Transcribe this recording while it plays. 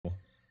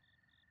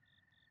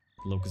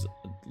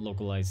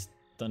localized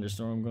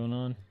thunderstorm going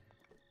on.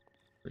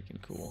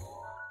 Freaking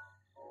cool.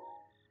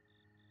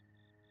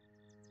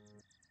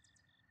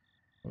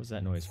 What was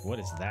that noise? What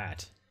is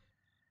that?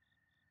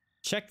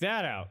 Check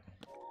that out.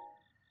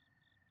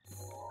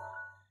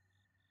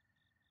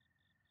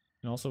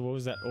 And also, what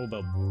was that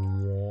oba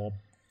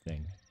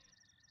thing?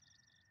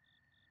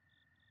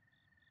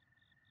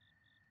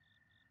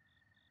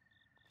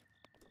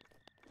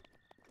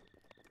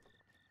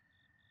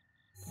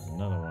 There's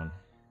another one.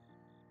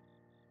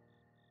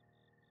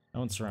 That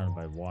one's surrounded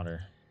by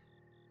water.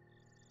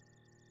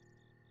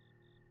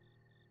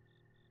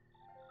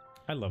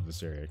 I love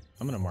this area.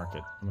 I'm gonna mark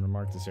it. I'm gonna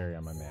mark this area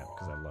on my map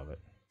because I love it.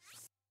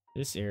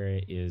 This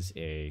area is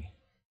a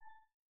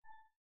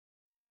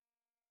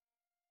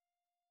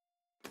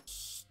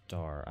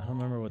star. I don't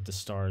remember what the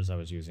stars I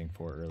was using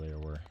for earlier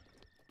were.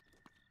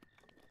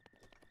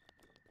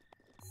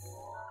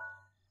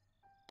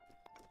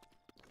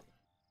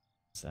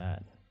 What's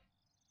that?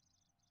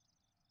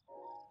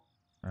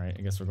 Alright,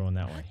 I guess we're going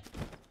that way.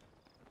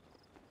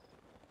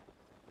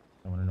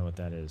 I want to know what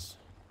that is.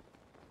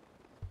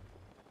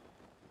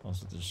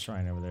 Also, there's a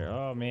shrine over there.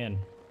 Oh, man.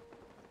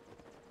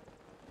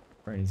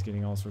 Right, he's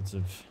getting all sorts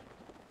of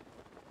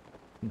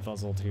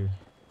confuzzled here.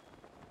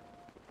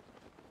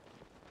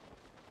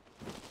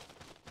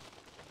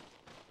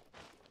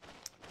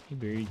 Hey,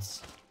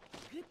 birds.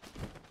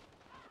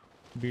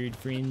 Bird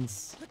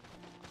friends.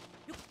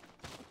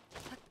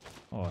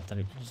 Oh, I thought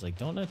he was like,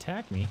 don't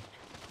attack me.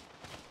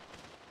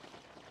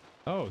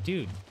 Oh,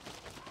 dude.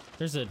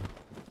 There's a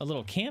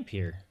little camp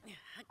here.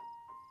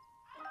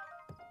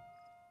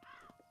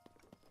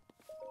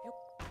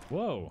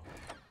 Whoa.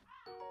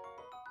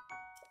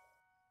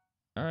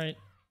 Alright.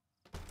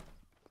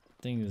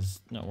 Thing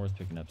is not worth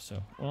picking up,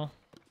 so, well.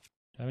 Do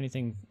I have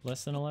anything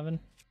less than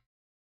 11?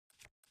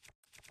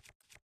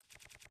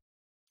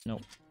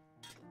 Nope.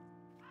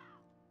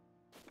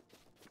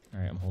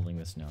 Alright, I'm holding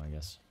this now, I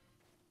guess.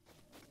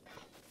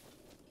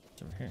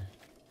 It's over here.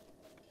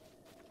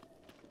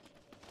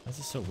 Why is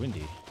it so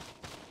windy?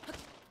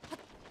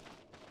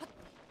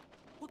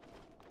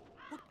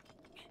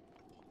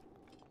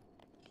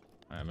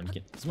 I'm gonna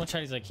get as much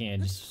height as I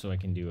can just so I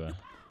can do a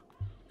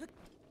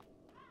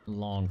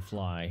long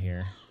fly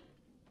here.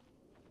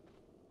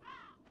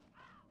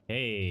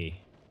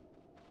 Hey.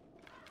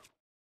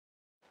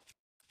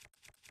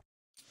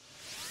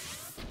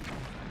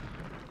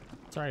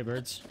 Sorry,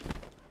 birds.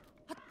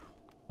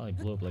 Probably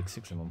blew up like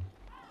 6 of them.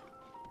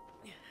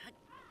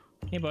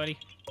 Hey, buddy.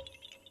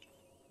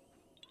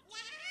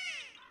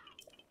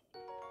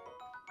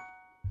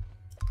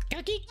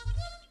 Kaki.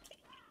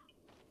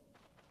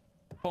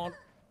 Oh,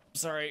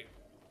 sorry.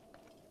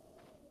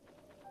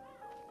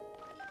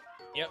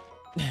 Yep,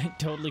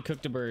 totally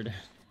cooked a bird.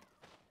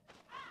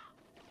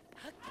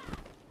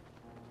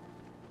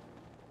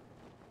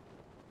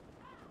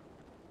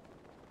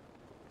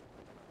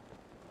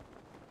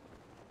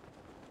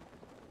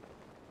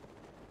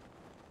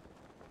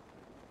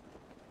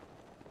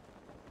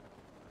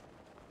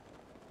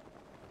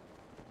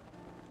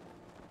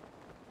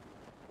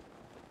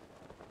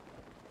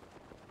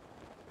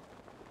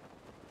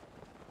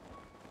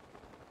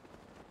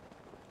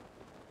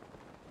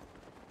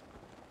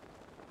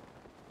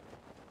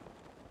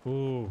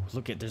 Ooh,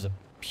 look at, there's a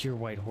pure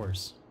white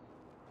horse.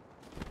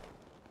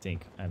 I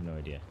think, I have no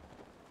idea.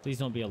 Please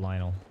don't be a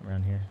Lionel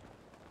around here.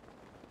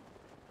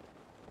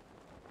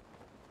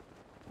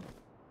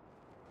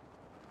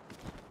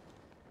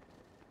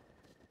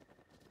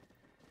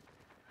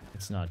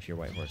 It's not a pure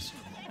white horse.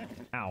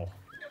 Ow.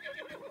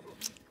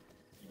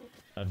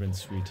 That'd been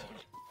sweet.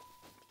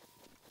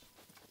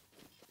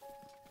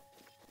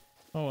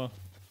 Oh well.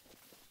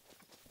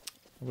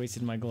 I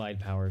wasted my glide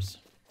powers.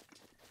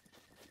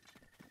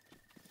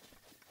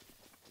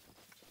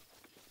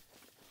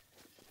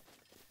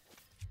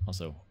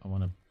 Also, I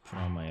want to put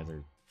on my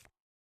other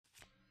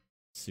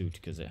suit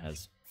because it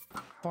has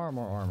far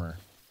more armor.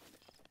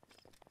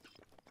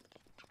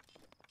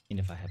 And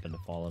if I happen to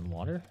fall in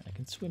water, I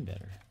can swim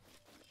better.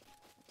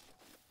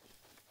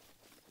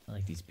 I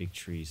like these big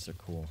trees, they're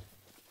cool.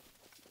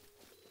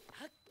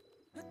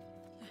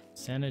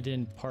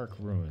 Sanadin Park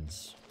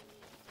Ruins.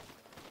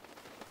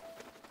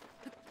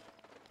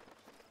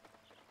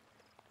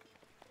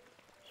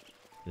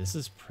 This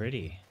is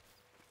pretty.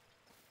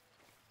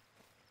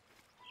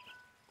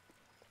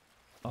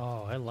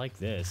 Oh, I like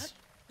this.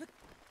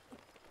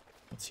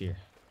 What's here?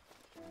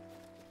 We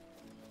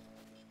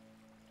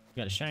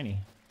got a shiny.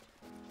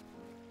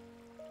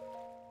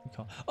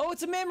 Oh,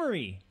 it's a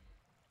memory!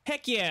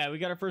 Heck yeah, we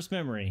got our first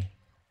memory.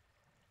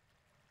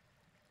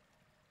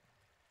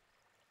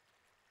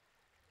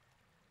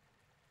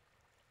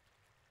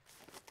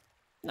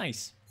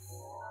 Nice.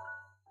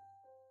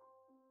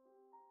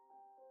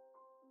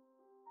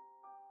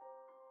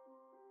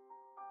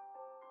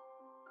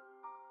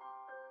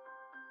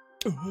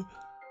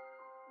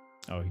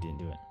 Oh, he didn't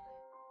do it.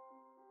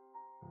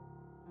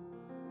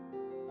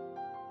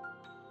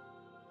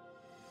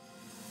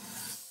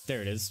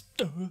 There it is.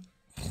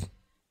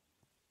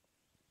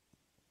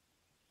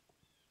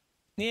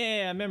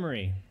 Yeah,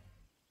 memory.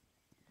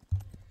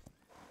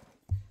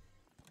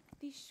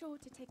 Be sure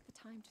to take the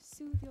time to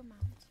soothe your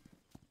mount.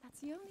 That's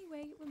the only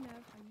way it will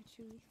know how you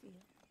truly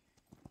feel.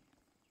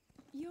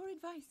 Your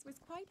advice was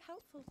quite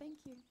helpful, thank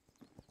you.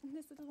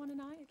 This little one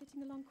and I are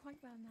getting along quite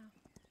well now.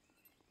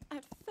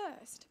 At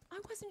first,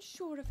 I wasn't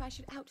sure if I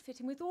should outfit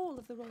him with all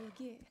of the royal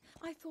gear.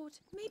 I thought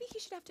maybe he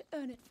should have to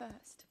earn it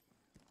first.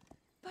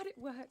 But it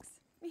works.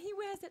 He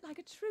wears it like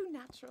a true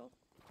natural.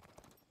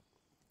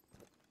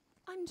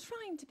 I'm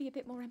trying to be a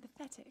bit more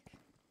empathetic.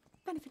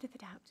 Benefit of the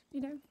doubt,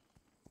 you know?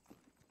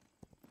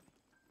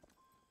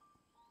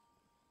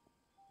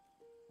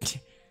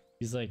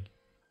 He's like,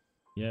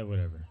 yeah,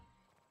 whatever.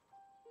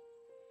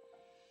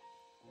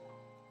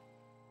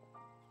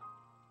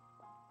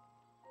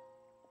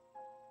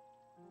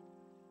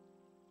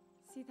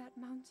 See that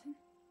mountain?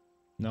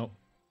 Nope.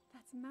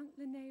 That's Mount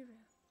Lanayru.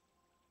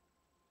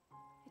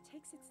 It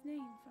takes its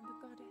name from the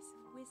goddess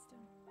of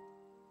wisdom.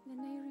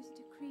 Lanayru's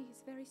decree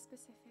is very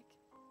specific.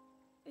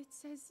 It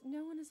says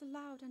no one is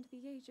allowed under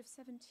the age of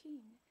 17.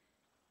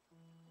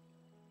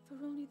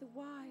 For only the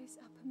wise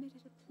are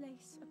permitted a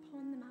place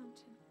upon the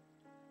mountain.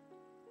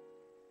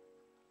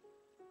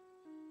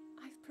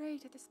 I've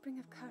prayed at the Spring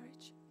of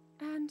Courage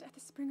and at the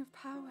Spring of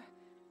Power,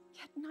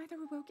 yet neither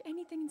awoke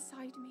anything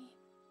inside me.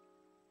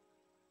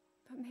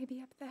 But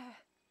maybe up there.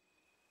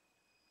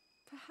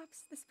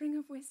 Perhaps the Spring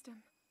of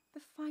Wisdom,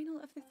 the final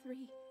of the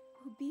three,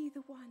 will be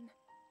the one.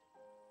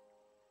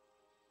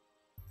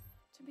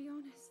 To be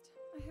honest,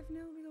 I have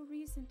no real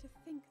reason to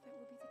think that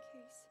will be the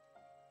case.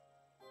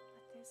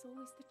 But there's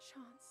always the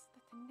chance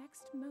that the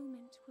next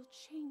moment will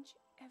change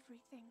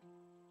everything.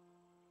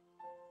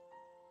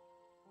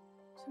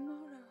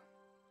 Tomorrow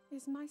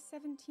is my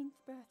 17th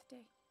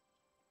birthday.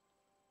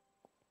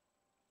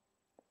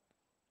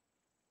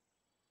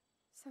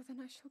 So then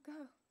I shall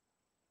go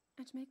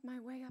and make my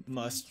way up.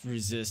 Must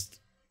resist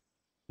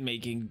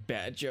making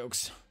bad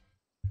jokes.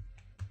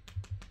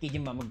 Get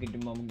your mama, get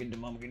your mama, get your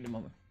mama, get your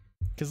mama.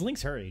 Because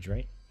Link's her age,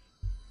 right?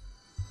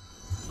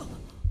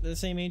 They're the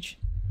same age.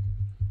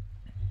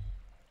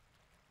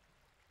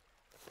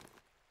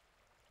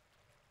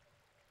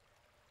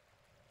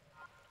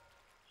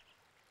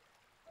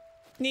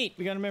 Neat,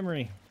 we got a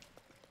memory.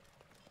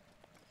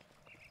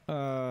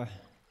 Dang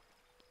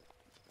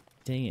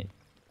it.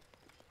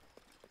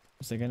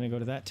 Was I gonna go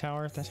to that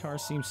tower? That tower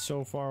seems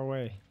so far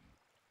away.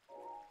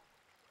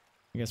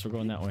 I guess we're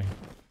going that way.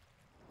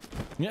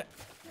 Yeah.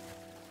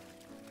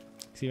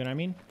 See what I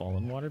mean? Ball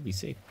in water, be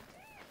safe.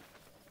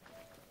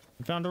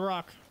 We found a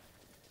rock.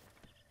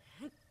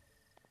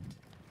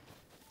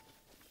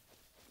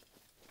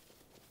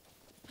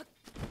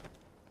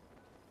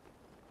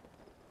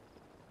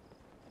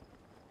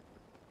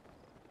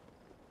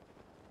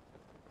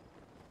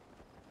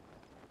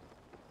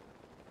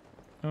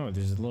 Oh,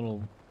 there's a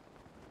little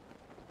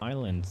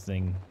island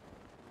thing.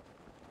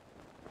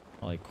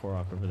 I like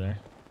Korok over there.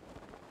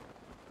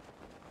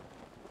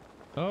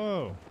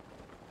 Oh,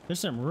 there's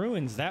some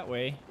ruins that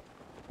way.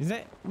 Is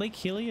that Lake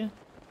Hylia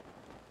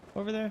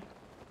over there?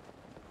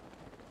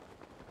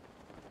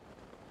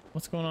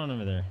 What's going on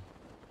over there?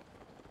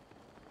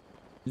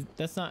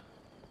 That's not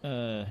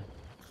the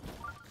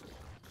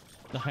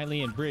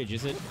Hylian Bridge,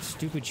 is it?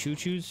 Stupid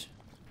choo-choos.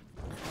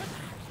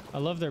 I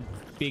love their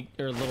big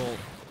or little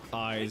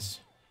eyes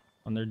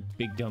on their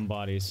big dumb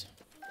bodies.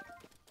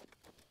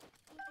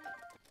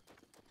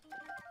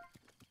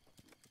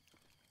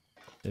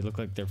 They look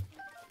like they're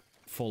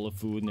full of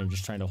food and they're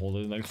just trying to hold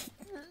it like,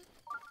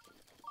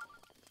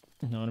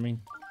 you know what I mean?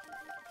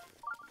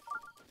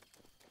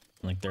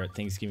 Like they're at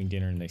Thanksgiving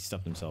dinner and they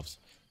stuff themselves.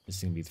 This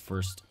is gonna be the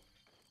first.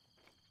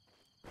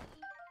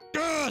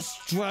 Yes!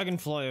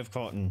 Dragonfly of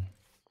cotton.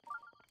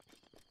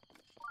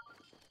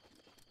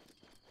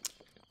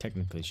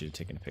 Technically should have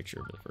taken a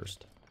picture of it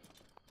first.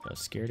 I was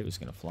scared it was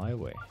gonna fly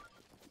away.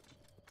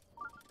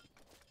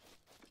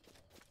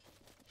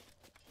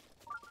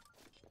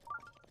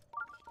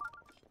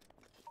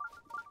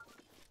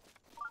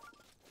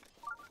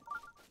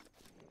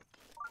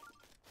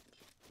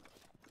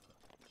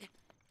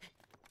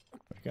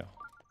 Where'd it go?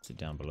 Is it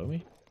down below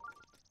me?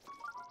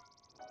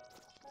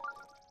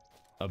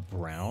 A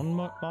brown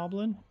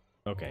moblin?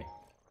 Okay.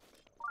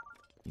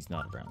 He's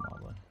not a brown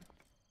moblin.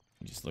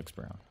 He just looks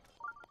brown.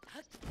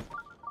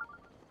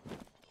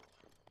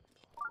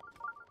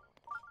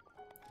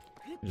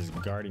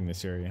 Just guarding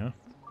this area, huh?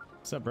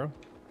 What's up, bro?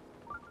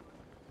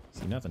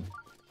 See nothing.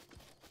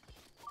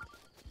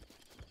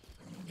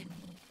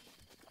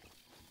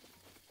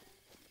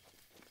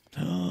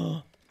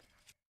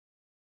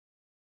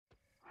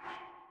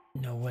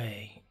 No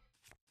way.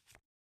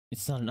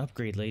 It's not an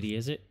upgrade, lady,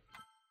 is it?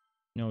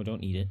 No,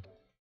 don't eat it.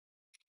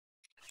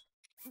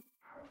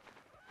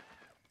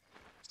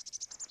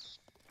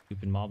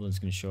 Stupid Moblin's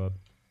gonna show up.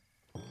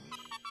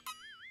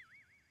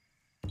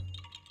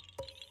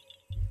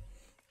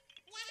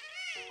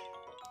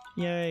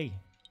 Yay!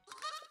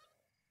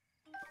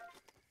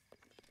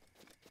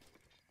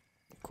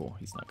 Cool,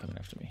 he's not coming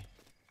after me.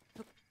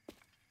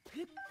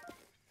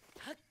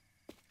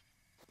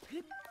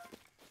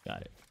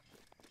 Got it.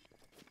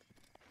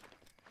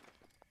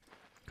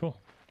 Cool.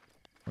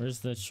 Where's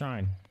the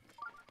shrine?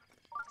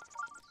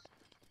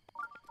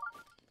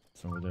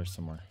 It's over there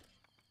somewhere.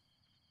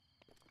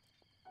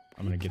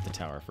 I'm gonna get the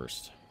tower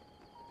first.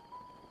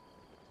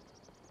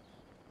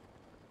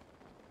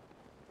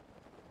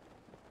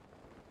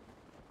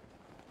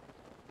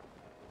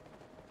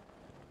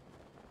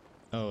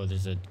 Oh,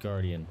 there's a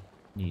guardian.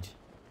 Neat.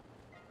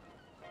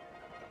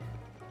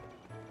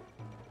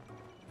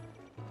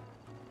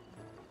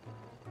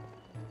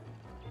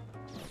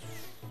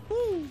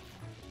 Woo!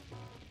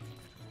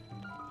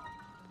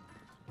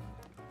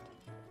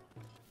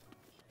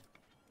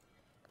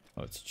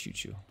 Oh, it's a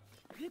choo-choo.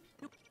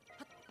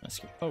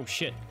 Oh,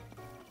 shit.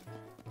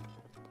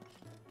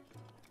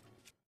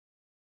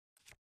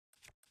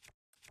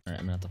 Alright,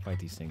 I'm gonna have to fight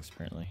these things,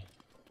 apparently.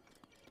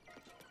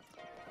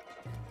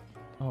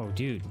 Oh,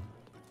 dude.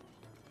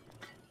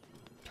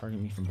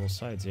 Target me from both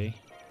sides, eh?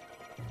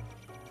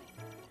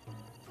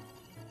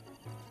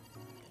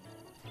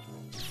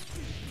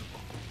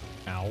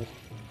 Ow.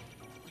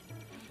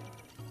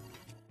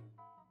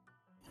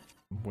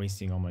 I'm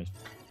wasting all my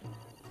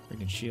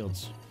freaking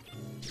shields.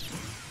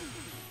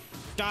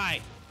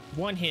 Die!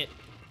 One hit.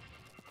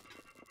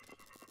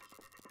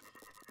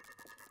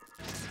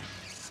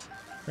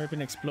 Hurry up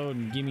and explode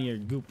and give me your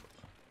goop.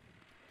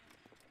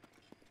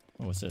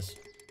 Oh, what's this?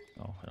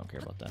 Oh, I don't care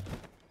about that.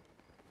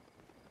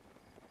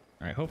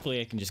 Alright,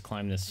 hopefully I can just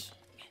climb this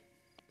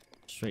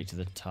straight to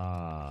the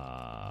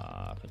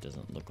top. It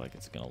doesn't look like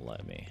it's gonna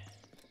let me.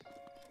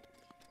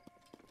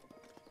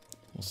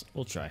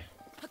 We'll try.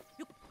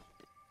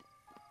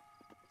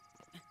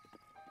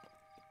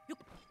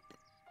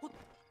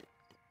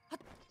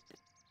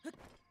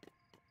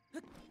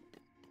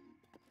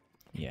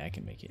 Yeah, I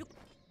can make it.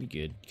 Be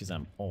good, because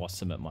I'm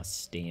awesome at my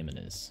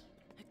staminas.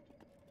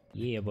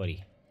 Yeah,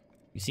 buddy.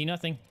 You see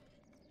nothing?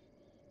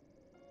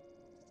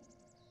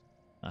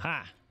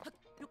 Aha!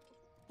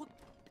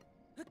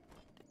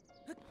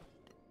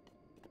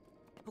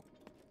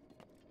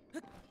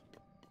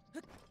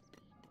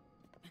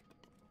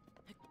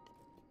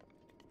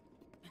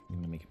 I'm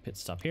gonna make a pit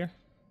stop here.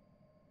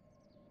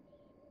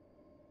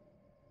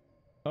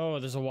 Oh,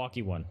 there's a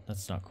walkie one.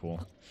 That's not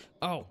cool.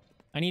 Oh,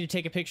 I need to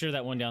take a picture of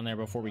that one down there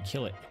before we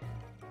kill it.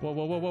 Whoa,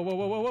 whoa, whoa, whoa, whoa,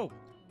 whoa, whoa, whoa!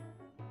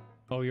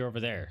 Oh, you're over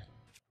there.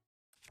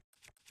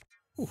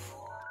 Oof.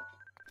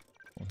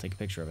 We'll take a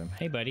picture of him.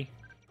 Hey, buddy.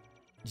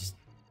 Just...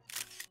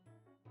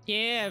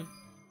 Yeah!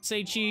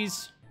 Say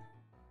cheese!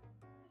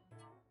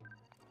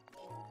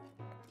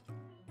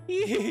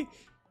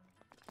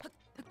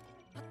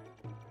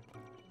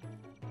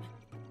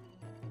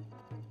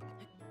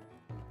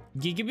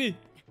 Gigaby!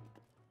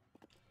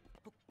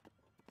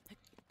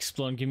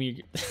 Explode, give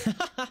me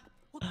a...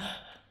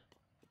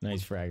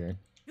 Nice fragger.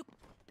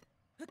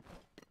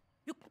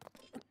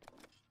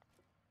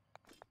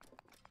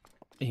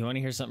 You want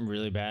to hear something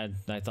really bad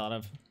that I thought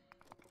of?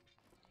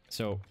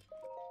 So...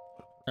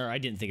 Or I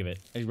didn't think of it.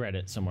 I read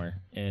it somewhere.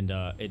 And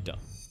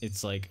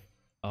it's like...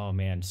 Oh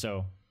man,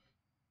 so...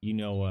 You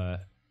know,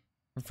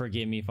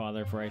 forgive me,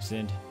 Father, for I've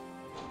sinned.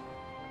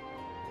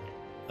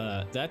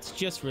 That's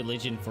just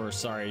religion for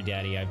sorry,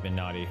 Daddy, I've been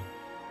naughty.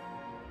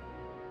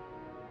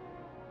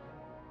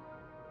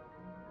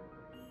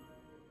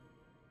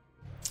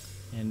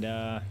 And,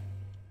 that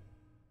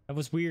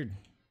was weird.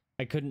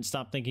 I couldn't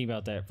stop thinking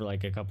about that for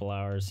like a couple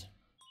hours.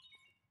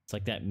 It's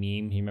like that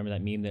meme. You remember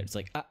that meme that's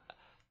like, ah.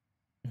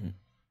 You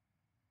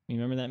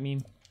remember that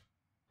meme?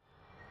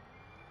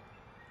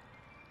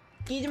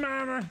 Eat your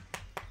mama!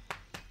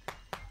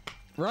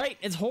 Right?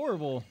 It's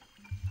horrible.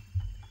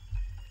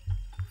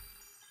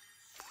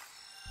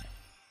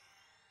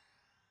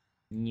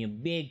 You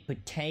big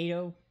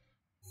potato.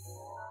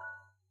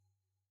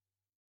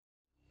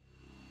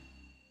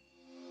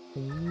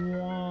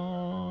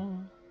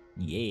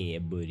 Yeah,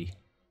 buddy.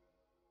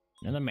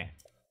 Another map.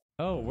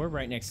 Oh, we're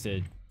right next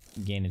to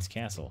Ganon's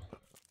castle.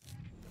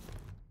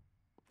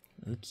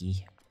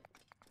 Okay.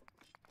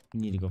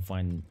 We need to go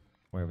find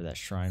wherever that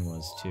shrine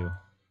was, too.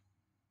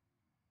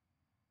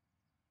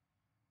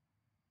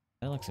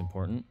 That looks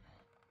important.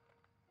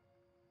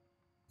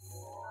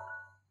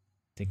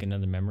 Think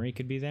another memory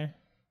could be there?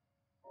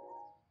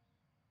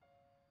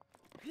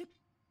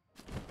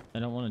 I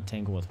don't want to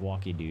tangle with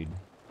Walkie Dude.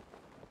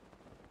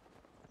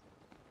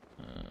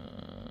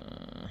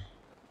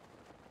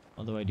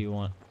 Although I do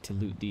want to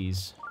loot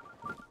these.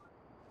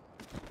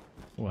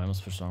 Oh, I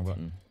almost pushed the wrong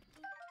button.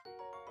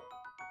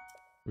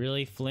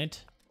 Really,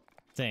 Flint?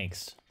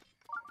 Thanks.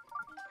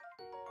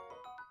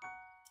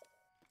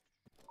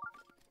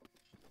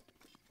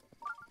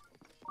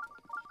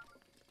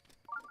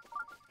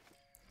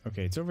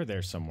 Okay, it's over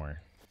there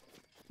somewhere.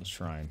 The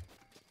shrine.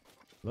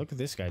 Look at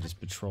this guy just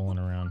patrolling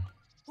around.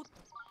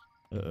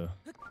 Uh-oh.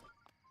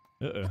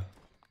 Uh-oh.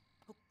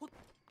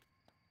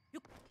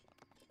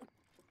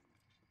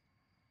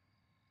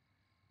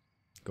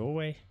 Go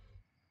away.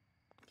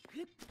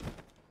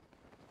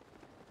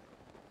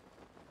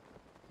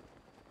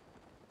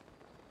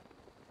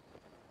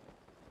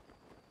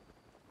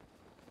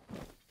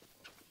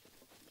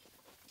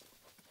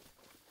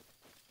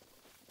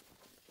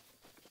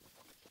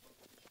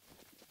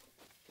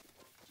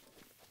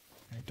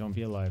 Alright, don't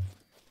be alive.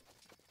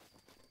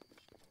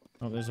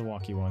 Oh, there's a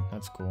walkie one.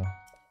 That's cool.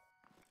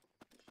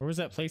 Where was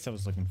that place I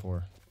was looking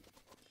for?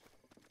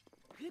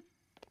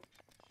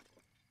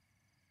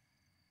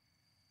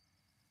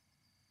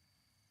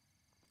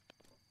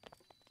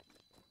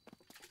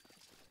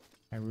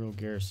 Hyrule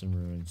Garrison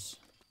Ruins.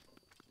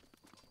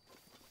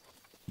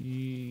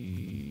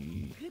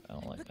 I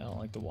don't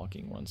like the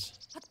walking ones.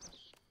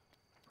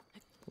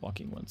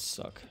 Walking ones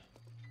suck.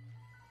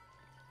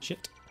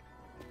 Shit.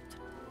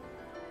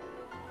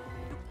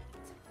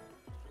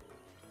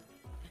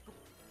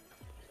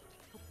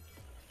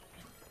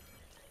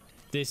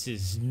 This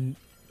is...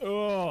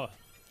 Oh!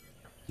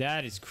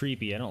 That is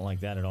creepy. I don't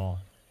like that at all.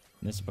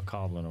 And there's a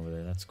bokoblin over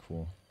there. That's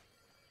cool.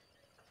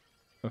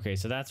 Okay,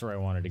 so that's where I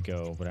wanted to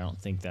go, but I don't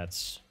think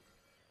that's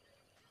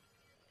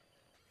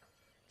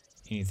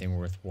anything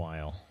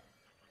worthwhile.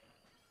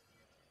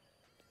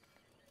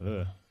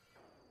 Ugh.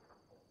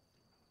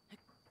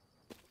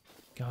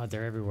 God,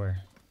 they're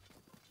everywhere.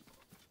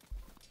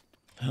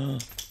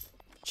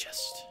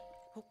 Chest.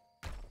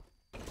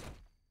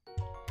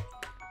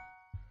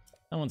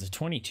 That one's a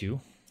 22.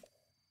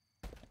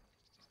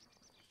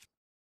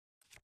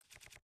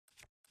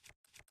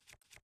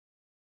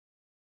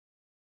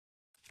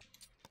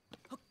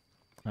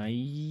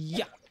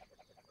 Yeah.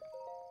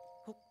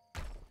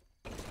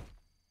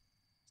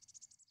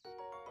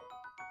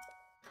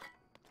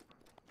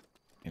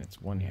 And it's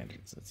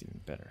one-handed, so that's even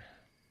better.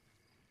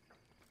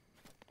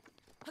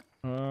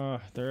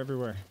 They're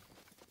everywhere.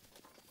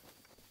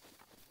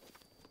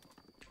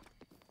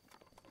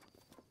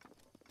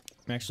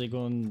 I'm actually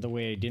going the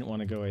way I didn't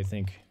want to go, I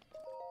think.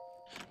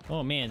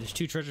 Oh man, there's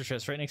two treasure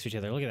chests right next to each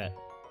other. Look at that.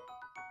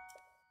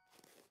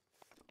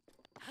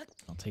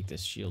 I'll take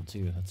this shield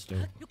too. That's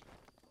dope.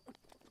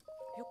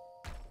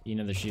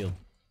 Another shield.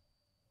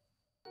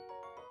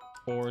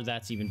 Or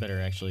that's even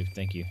better, actually.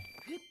 Thank you.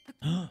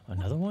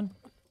 Another one?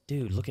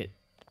 Dude, look at...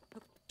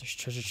 There's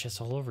treasure chests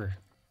all over.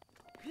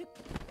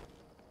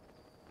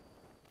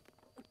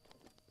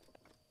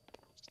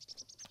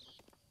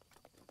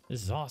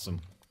 This is awesome.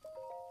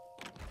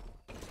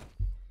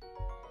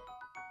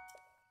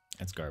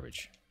 That's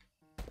garbage.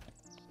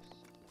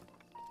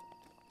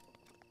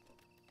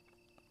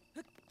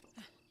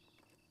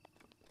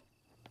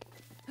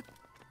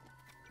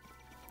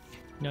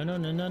 No, no,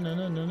 no, no, no,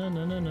 no, no, no,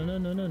 no, no, no,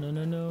 no, no,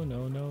 no, no, no,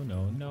 no, no,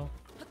 no, no.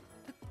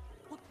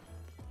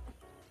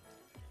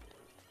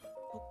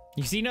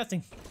 You see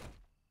nothing.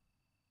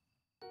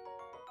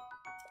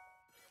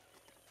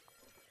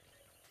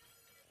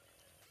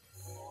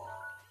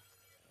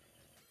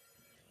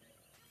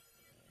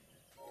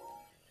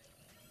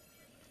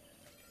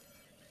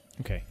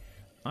 Okay,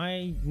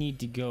 I need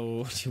to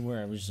go to where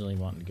I originally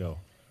wanted to go,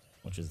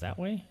 which is that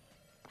way.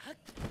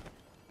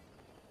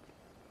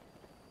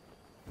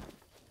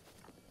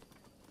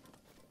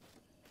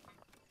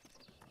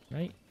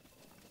 Right?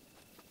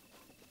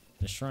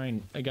 The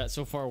shrine, I got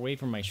so far away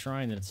from my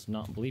shrine that it's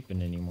not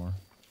bleeping anymore.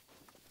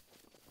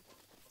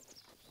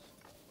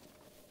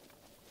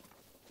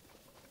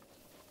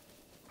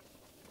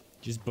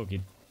 Just book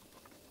it.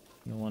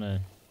 You don't want a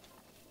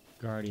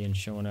guardian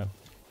showing up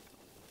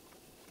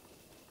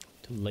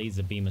to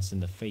laser beam us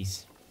in the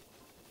face.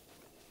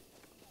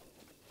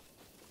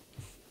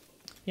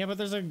 Yeah, but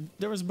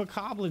there was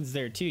bokoblins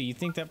there too. You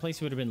think that place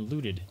would have been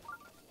looted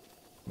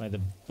by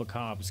the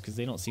bokobs because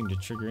they don't seem to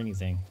trigger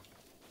anything.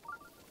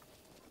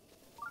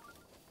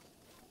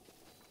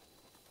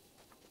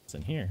 What's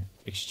in here?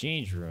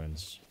 Exchange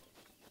ruins.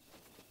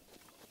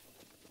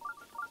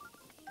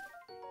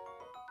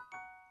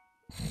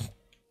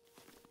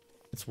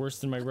 It's worse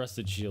than my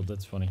rusted shield.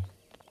 That's funny.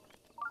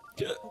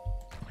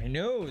 My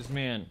nose,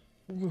 man.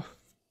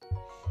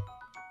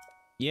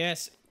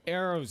 Yes,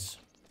 arrows.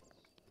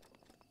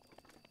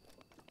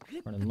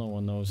 Running low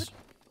on those.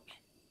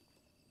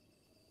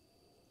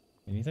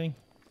 Anything?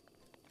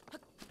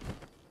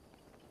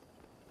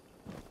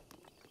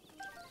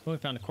 Oh, we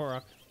found a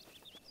Korok.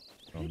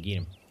 Don't get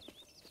him.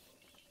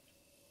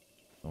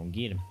 Don't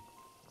get him.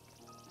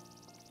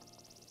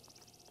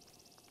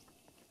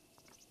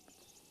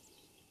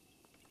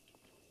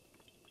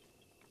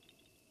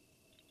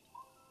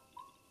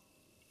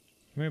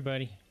 Come here,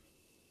 buddy.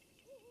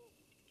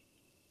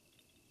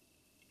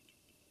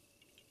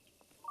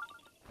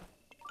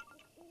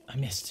 I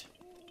missed.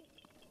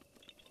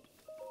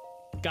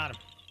 Got him.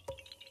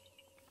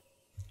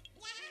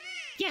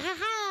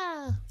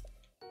 Yeah!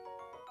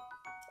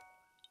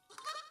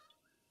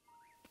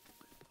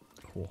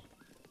 Cool.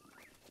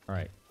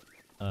 Alright.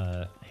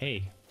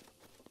 Hey.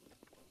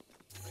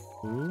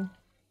 Ooh. Look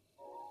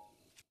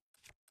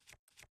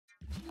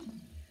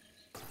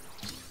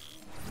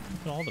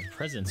at all the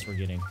presents we're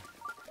getting.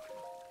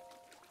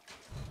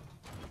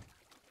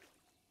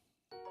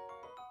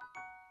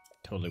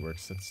 Totally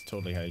works. That's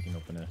totally how you can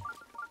open a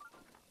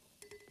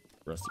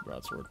rusty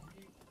broadsword.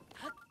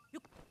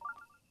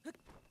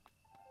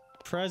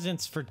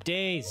 Presents for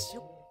days.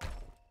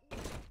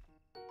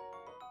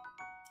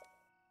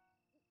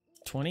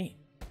 20.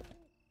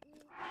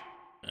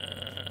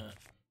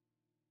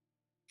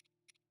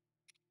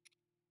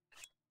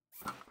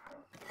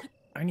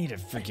 I need a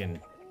freaking